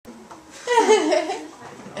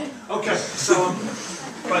So,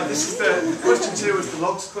 right, this is the question 2 was the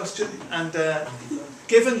logs question, and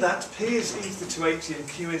given that P is e to the 280 and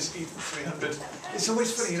Q is e to the 300, it's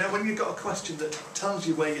always funny, you know, when you've got a question that tells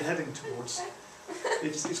you where you're heading towards,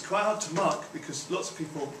 it's quite hard to mark because lots of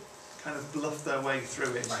people kind of bluff their way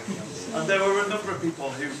through it. And there were a number of people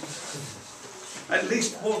who, at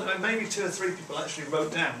least one, maybe 2 or 3 people actually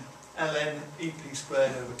wrote down ln EP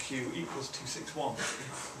squared over Q equals 261.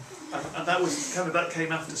 And that was kind of, that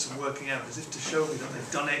came after some working out, as if to show me that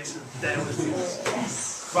they've done it, and there was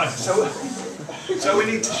the right, so we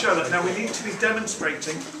need to show that. Now we need to be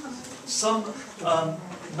demonstrating some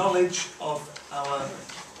knowledge of our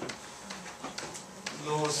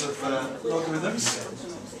laws of logarithms.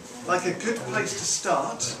 Like a good place to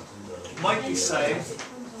start might be saying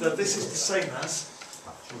that this is the same as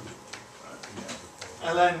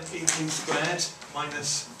ln EP squared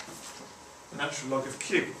minus the natural log of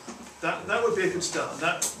Q. That would be a good start, and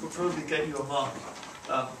that would probably get you a mark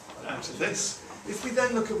out of this. If we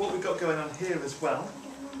then look at what we've got going on here as well,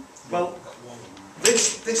 well,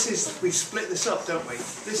 this is, we split this up, don't we?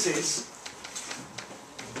 This is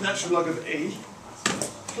natural log of E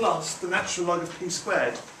plus the natural log of P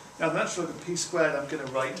squared. Now the natural log of P squared I'm going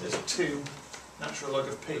to write as 2 natural log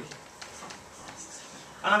of P.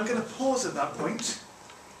 And I'm going to pause at that point,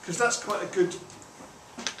 because that's quite a good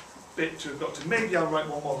bit to have got to. Maybe I'll write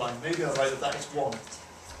one more line. Maybe I'll write that is 1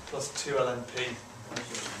 plus 2 ln P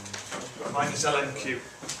minus ln Q.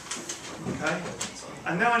 Okay?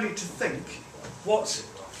 And now I need to think, what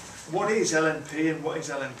is ln P and what is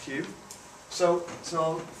ln Q? So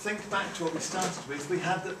I'll think back to what we started with. We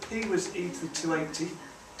had that P was e to the 280.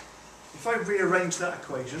 If I rearrange that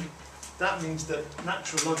equation, that means that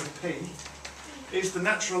natural log of P is the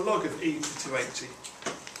natural log of e to the 280.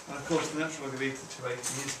 And of course the natural log of e to the 280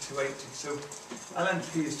 is 280. So ln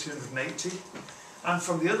P is 280. And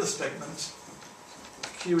from the other statement,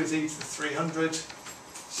 Q is e to the 300.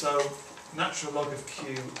 So natural log of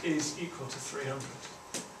Q is equal to 300.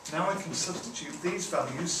 Now I can substitute these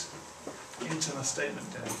values into my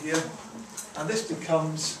statement down here. And this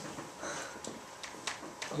becomes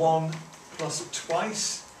 1 plus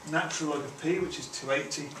twice natural log of P, which is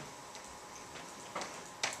 280,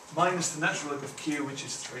 minus the natural log of Q, which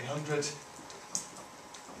is 300,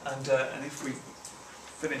 and if we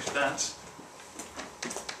finish that,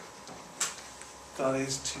 that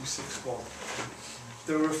is 261.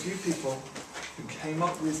 There were a few people who came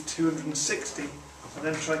up with 260 and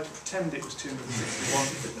then tried to pretend it was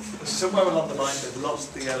 261. Somewhere along the line they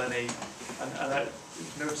lost the LNE, and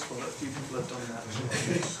it's noticeable that a few people have done that.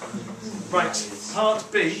 Right,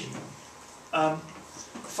 part B.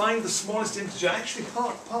 Find the smallest integer. Actually,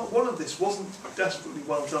 part 1 of this wasn't desperately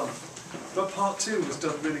well done, but part 2 was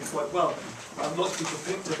done really quite well. Lots of people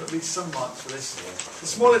picked up at least some marks for this. The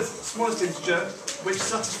smallest integer, which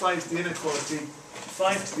satisfies the inequality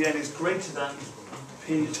 5 to the n is greater than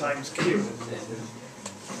P times Q.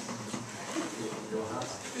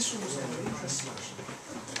 This one was really interesting, actually.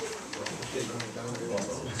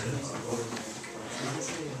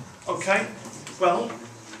 Okay, well,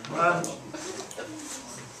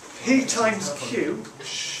 P times Q,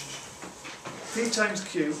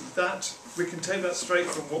 that, we can take that straight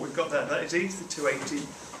from what we've got there. That is e to the 280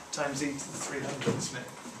 times e to the 300, isn't it?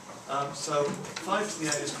 So 5 to the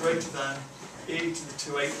n is greater than e to the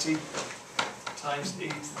 280 times e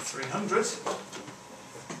to the 300.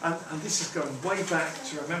 And this is going way back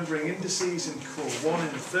to remembering indices in Core 1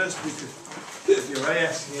 in the first week of your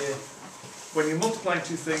AS year. When you're multiplying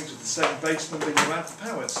two things with the same base number, you add the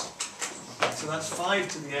powers. So that's 5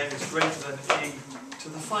 to the n is greater than e to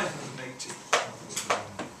the 580.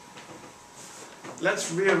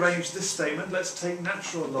 Let's rearrange this statement. Let's take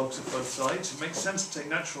natural logs of both sides. It makes sense to take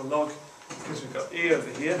natural log because we've got e over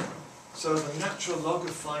here. So the natural log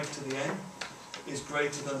of 5 to the n is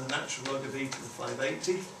greater than the natural log of e to the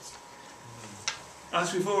 580.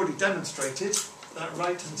 As we've already demonstrated, that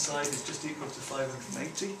right-hand side is just equal to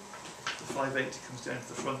 580. The 580 comes down to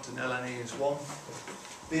the front and ln e is 1.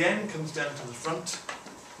 The n comes down to the front.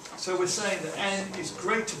 So we're saying that n is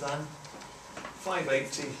greater than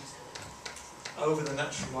 580 over the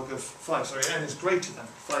natural log of 5. Sorry, n is greater than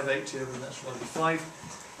 580 over the natural log of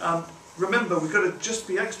 5. Remember, we've got to just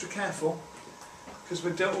be extra careful because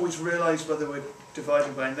we don't always realise whether we're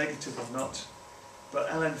dividing by a negative or not. But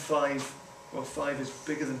ln 5, well, 5 is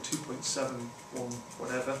bigger than 2.71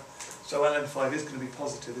 whatever. So ln 5 is going to be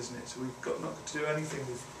positive, isn't it? So we've got not to do anything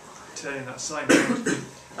with turning that sign around.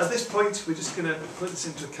 At this point, we're just going to put this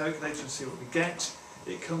into a calculator and see what we get.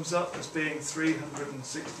 It comes up as being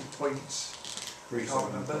 360 points.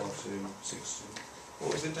 37,260.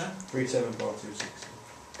 What was it, Dan? 37,260.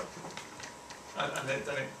 and then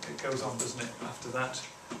it goes on, doesn't it, after that.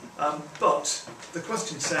 But the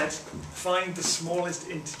question said, find the smallest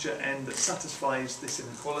integer n that satisfies this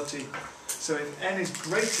inequality. So if n is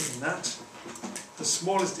greater than that, the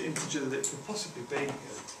smallest integer that it could possibly be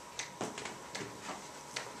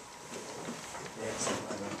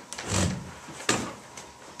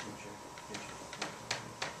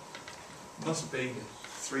must be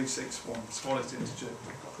 361, the smallest integer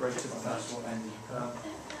greater than that.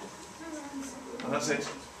 And that's it.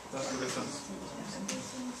 That's the difference.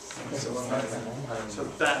 So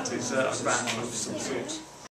that is a bat of some sort.